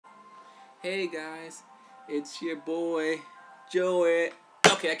Hey guys, it's your boy, Jooey.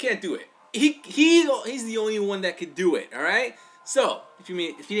 Okay, I can't do it. He's the only one that could do it, alright? So, if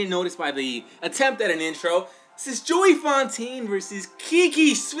you didn't notice by the attempt at an intro, this is Jooey Fontaine versus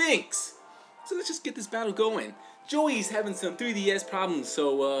Kykysphynx. So let's just get this battle going. Jooey's having some 3DS problems,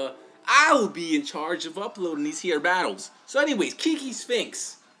 so I will be in charge of uploading these here battles. So anyways,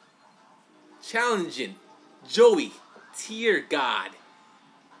 Kykysphynx challenging Jooey, Tier God.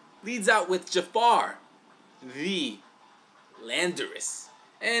 Leads out with Jafar, the Landorus.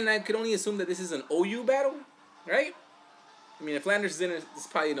 And I could only assume that this is an OU battle, right? I mean, if Landorus is in it, it's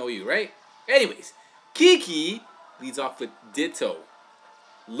probably an OU, right? Anyways, Kiki leads off with Ditto.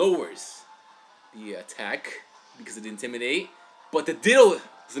 Lowers the attack because it Intimidate. But the Ditto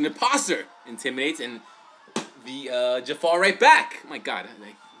is an imposter. Intimidates and the Jafar right back. Oh my god.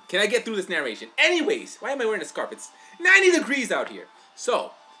 Can I get through this narration? Anyways, why am I wearing a scarf? It's 90 degrees out here.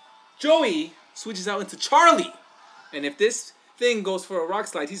 So, Jooey switches out into Charlie. And if this thing goes for a rock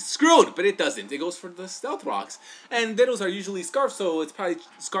slide, he's screwed. But it doesn't. It goes for the stealth rocks. And Dittos are usually scarfed, so it's probably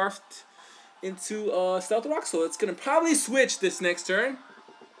scarfed into stealth rock. So it's going to probably switch this next turn.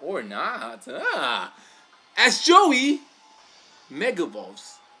 Or not. As Jooey Mega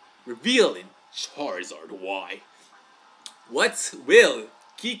Evolves, revealing Charizard Y. What will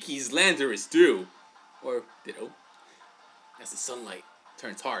Kiki's Landorus do? Or Ditto. As the sunlight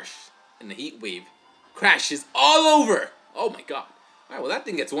turns harsh and the heat wave crashes all over. Oh my god. Alright, well that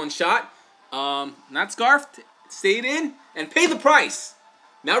thing gets one shot. Not scarfed. Stayed in and pay the price.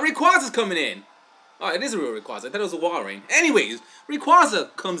 Now Rayquaza's coming in. Oh, it is a real Rayquaza. I thought it was a Walrein. Anyways,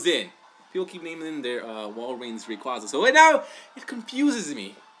 Rayquaza comes in. People keep naming their Walreins Rayquaza. So right now, it confuses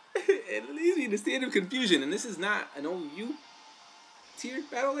me. It leaves me in a state of confusion. And this is not an OU tier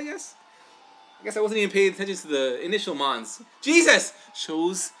battle, I guess. I guess I wasn't even paying attention to the initial mons. Jesus!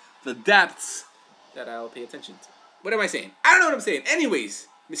 Shows the depths that I'll pay attention to. What am I saying? I don't know what I'm saying. Anyways,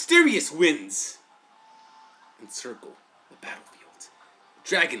 Mysterious wins. Encircle the battlefield.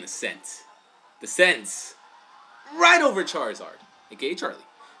 Dragon Ascent. Descends right over Charizard, aka Charlie.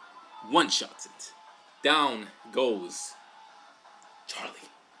 One-shots it. Down goes Charlie.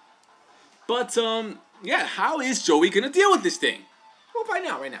 But, yeah, how is Jooey gonna deal with this thing? We'll find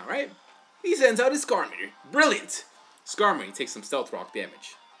out right now, right? He sends out his Skarmory. Brilliant! Skarmory takes some Stealth Rock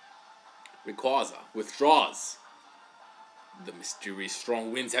damage. Rayquaza withdraws. The mysterious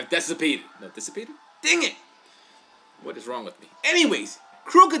strong winds have dissipated. No, dissipated? Dang it! What is wrong with me? Anyways,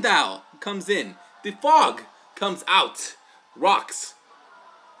 Crocodile comes in. The fog comes out. Rocks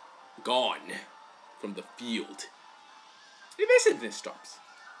gone from the field. Evasiveness stops.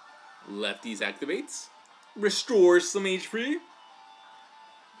 Lefties activates. Restores some HP.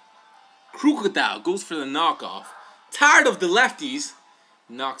 Crocodile goes for the knockoff. Tired of the lefties.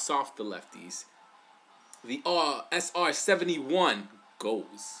 Knocks off the lefties. The SR-71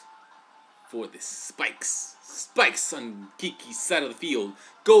 goes for the spikes. Spikes on Kiki's side of the field.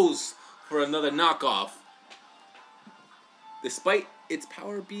 Goes for another knockoff. Despite its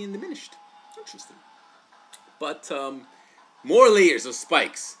power being diminished. Interesting. But, more layers of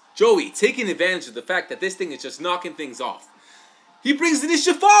spikes. Jooey taking advantage of the fact that this thing is just knocking things off. He brings in his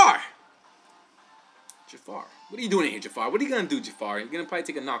Jafar. Jafar. What are you doing here, Jafar? What are you going to do, Jafar? You're going to probably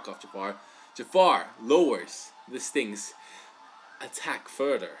take a knockoff, Jafar. Jafar lowers this thing's attack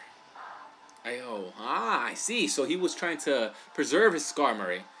further. I see. So he was trying to preserve his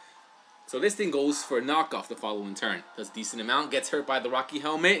Skarmory. So this thing goes for a knockoff the following turn. Does a decent amount. Gets hurt by the Rocky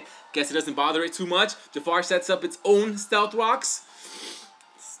Helmet. Guess it doesn't bother it too much. Jafar sets up its own Stealth Rocks.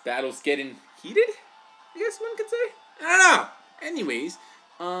 This battle's getting heated, I guess one could say. I don't know. Anyways,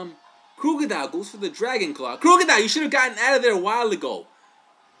 Crocodile goes for the Dragon Claw. Crocodile, you should have gotten out of there a while ago.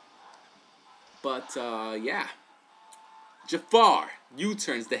 But, yeah. Jafar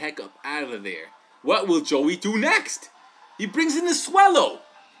U-turns the heck up out of there. What will Jooey do next? He brings in the Swellow.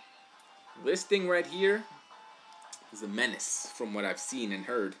 This thing right here is a menace from what I've seen and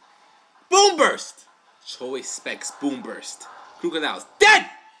heard. Boom Burst! Jooey specs Boom Burst. Crocodile's dead!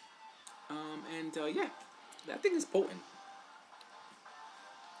 Yeah. That thing is potent.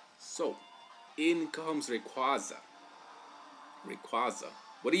 So, in comes Rayquaza. Rayquaza.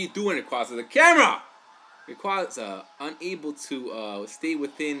 What are you doing, Rayquaza? The camera! Rayquaza, unable to stay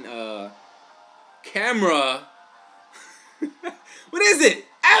within camera. What is it?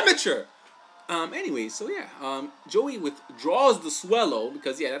 Amateur! Anyway, so yeah. Jooey withdraws the Swellow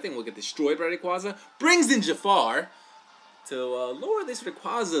because, yeah, that thing will get destroyed by Rayquaza. Brings in Jafar to lower this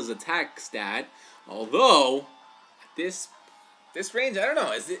Rayquaza's attack stat. Although, at this range, I don't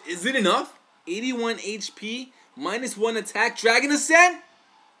know. Is it enough? 81 HP, -1 attack, Dragon Ascent?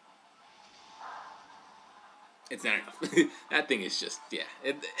 it's not enough. That thing is just, yeah.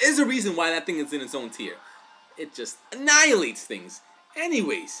 It is a reason why that thing is in its own tier. It just annihilates things.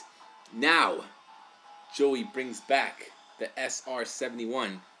 Anyways, now Jooey brings back the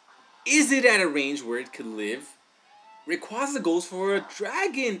SR-71. Is it at a range where it could live? Rayquaza goes for a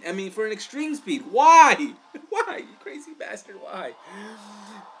dragon. For an extreme speed. Why? Why? You crazy bastard. Why?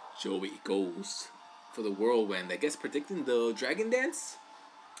 Jooey goes for the whirlwind. I guess predicting the dragon dance.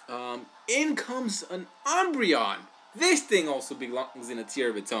 In comes an Umbreon. This thing also belongs in a tier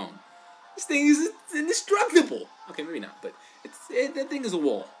of its own. This thing is indestructible. Okay, maybe not, but that thing is a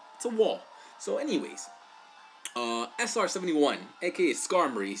wall. It's a wall. So anyways, SR-71, aka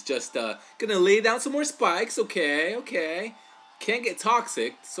Skarmory's just gonna lay down some more spikes. Okay. Can't get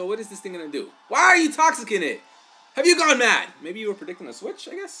toxic, so what is this thing gonna do? Why are you toxic in it? Have you gone mad? Maybe you were predicting a switch,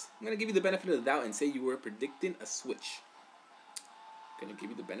 I guess? I'm gonna give you the benefit of the doubt and say you were predicting a switch. Gonna give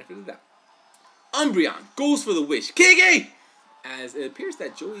you the benefit of the doubt. Umbreon goes for the wish. Kiki! As it appears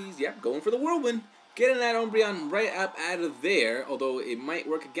that Jooey's, going for the whirlwind. Getting that Umbreon right up out of there. Although it might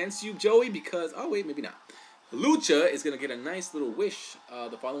work against you, Jooey, because... oh, wait, maybe not. Lucha is going to get a nice little wish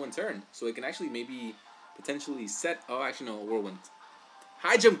the following turn. So it can actually maybe potentially set... oh, actually, no, whirlwind.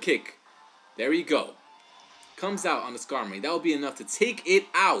 High jump kick. There you go. Comes out on the Skarmory. That will be enough to take it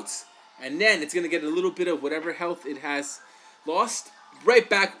out. And then it's going to get a little bit of whatever health it has lost. Right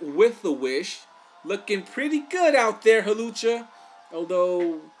back with the wish. Looking pretty good out there, Hawlucha.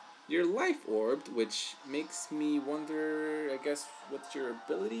 Although you're life orbed, which makes me wonder, I guess, what's your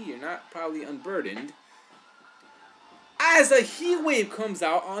ability? You're not probably unburdened. As a heat wave comes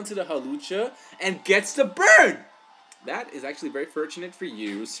out onto the Hawlucha and gets the burn. That is actually very fortunate for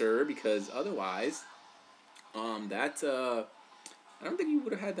you, sir, because otherwise, I don't think you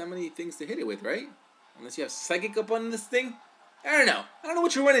would have had that many things to hit it with, right? Unless you have Psychic up on this thing. I don't know. I don't know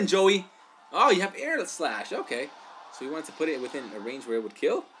what you're running, Jooey. Oh, you have Air Slash. Okay. So you wanted to put it within a range where it would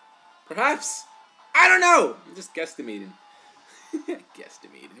kill? Perhaps? I don't know. I'm just guesstimating.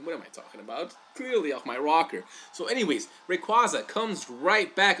 Guesstimating. What am I talking about? Clearly off my rocker. So anyways, Rayquaza comes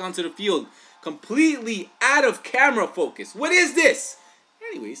right back onto the field. Completely out of camera focus. What is this?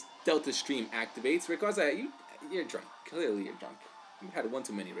 Anyways, Delta Stream activates. Rayquaza, you're drunk. Clearly you're drunk. You've had one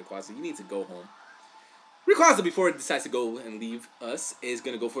too many, Rayquaza. You need to go home. Rayquaza, before it decides to go and leave us, is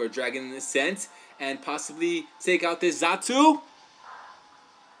going to go for a Dragon Ascent and possibly take out this Xatu.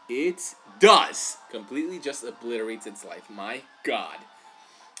 It does. Completely just obliterates its life. My God.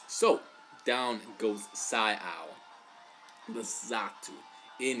 So, down goes Psy-Ow. The Xatu.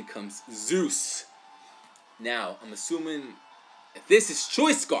 In comes Zeus. Now, I'm assuming this is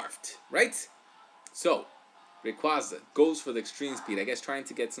Choice Scarfed, right? So, Rayquaza goes for the extreme speed. I guess trying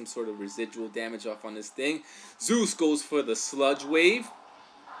to get some sort of residual damage off on this thing. Zeus goes for the Sludge Wave.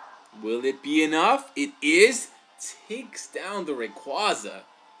 Will it be enough? It is. Takes down the Rayquaza.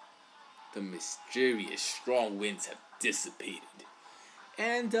 The mysterious strong winds have dissipated.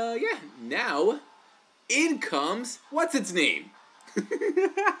 And, now in comes... what's its name?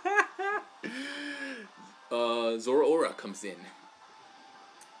 Zoroark comes in.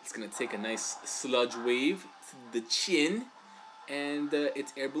 It's going to take a nice Sludge Wave to the chin. And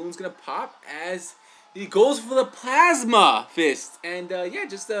its air balloon's going to pop as he goes for the Plasma Fist. And,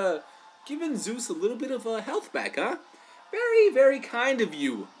 just giving Zeus a little bit of health back, huh? Very, very kind of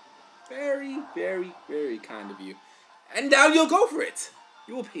you. Very, very, very kind of you. And now you'll go for it.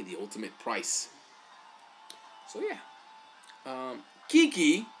 You will pay the ultimate price. So, yeah.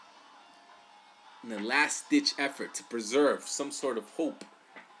 Kiki, in the last-ditch effort to preserve some sort of hope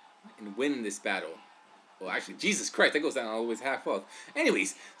and win this battle. Well, actually, Jesus Christ, that goes down all the way to half health.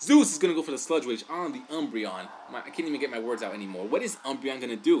 Anyways, Zeus is going to go for the Sludge Wave on the Umbreon. I can't even get my words out anymore. What is Umbreon going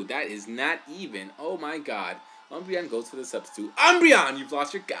to do? That is not even. Oh, my God. Umbreon goes for the substitute. Umbreon, you've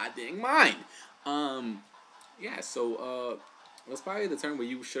lost your goddamn mind. So, it was probably the turn where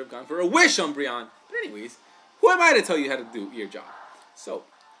you should have gone for a Wish, Umbreon. But anyways, who am I to tell you how to do your job? So,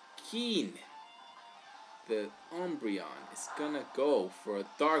 Keen, the Umbreon, is gonna go for a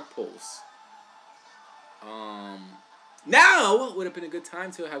Dark Pulse. Now would have been a good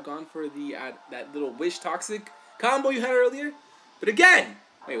time to have gone for the that little Wish Toxic combo you had earlier. But again,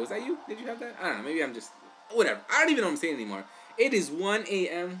 wait, was that you? Did you have that? I don't know. Maybe I'm just... whatever. I don't even know what I'm saying anymore. It is 1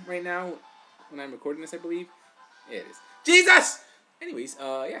 a.m. right now when I'm recording this, I believe. It is. Jesus! Anyways,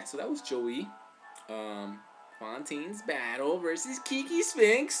 so that was Jooey. Fontaine's battle versus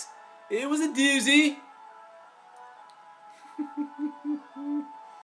Kykysphynx. It was a doozy.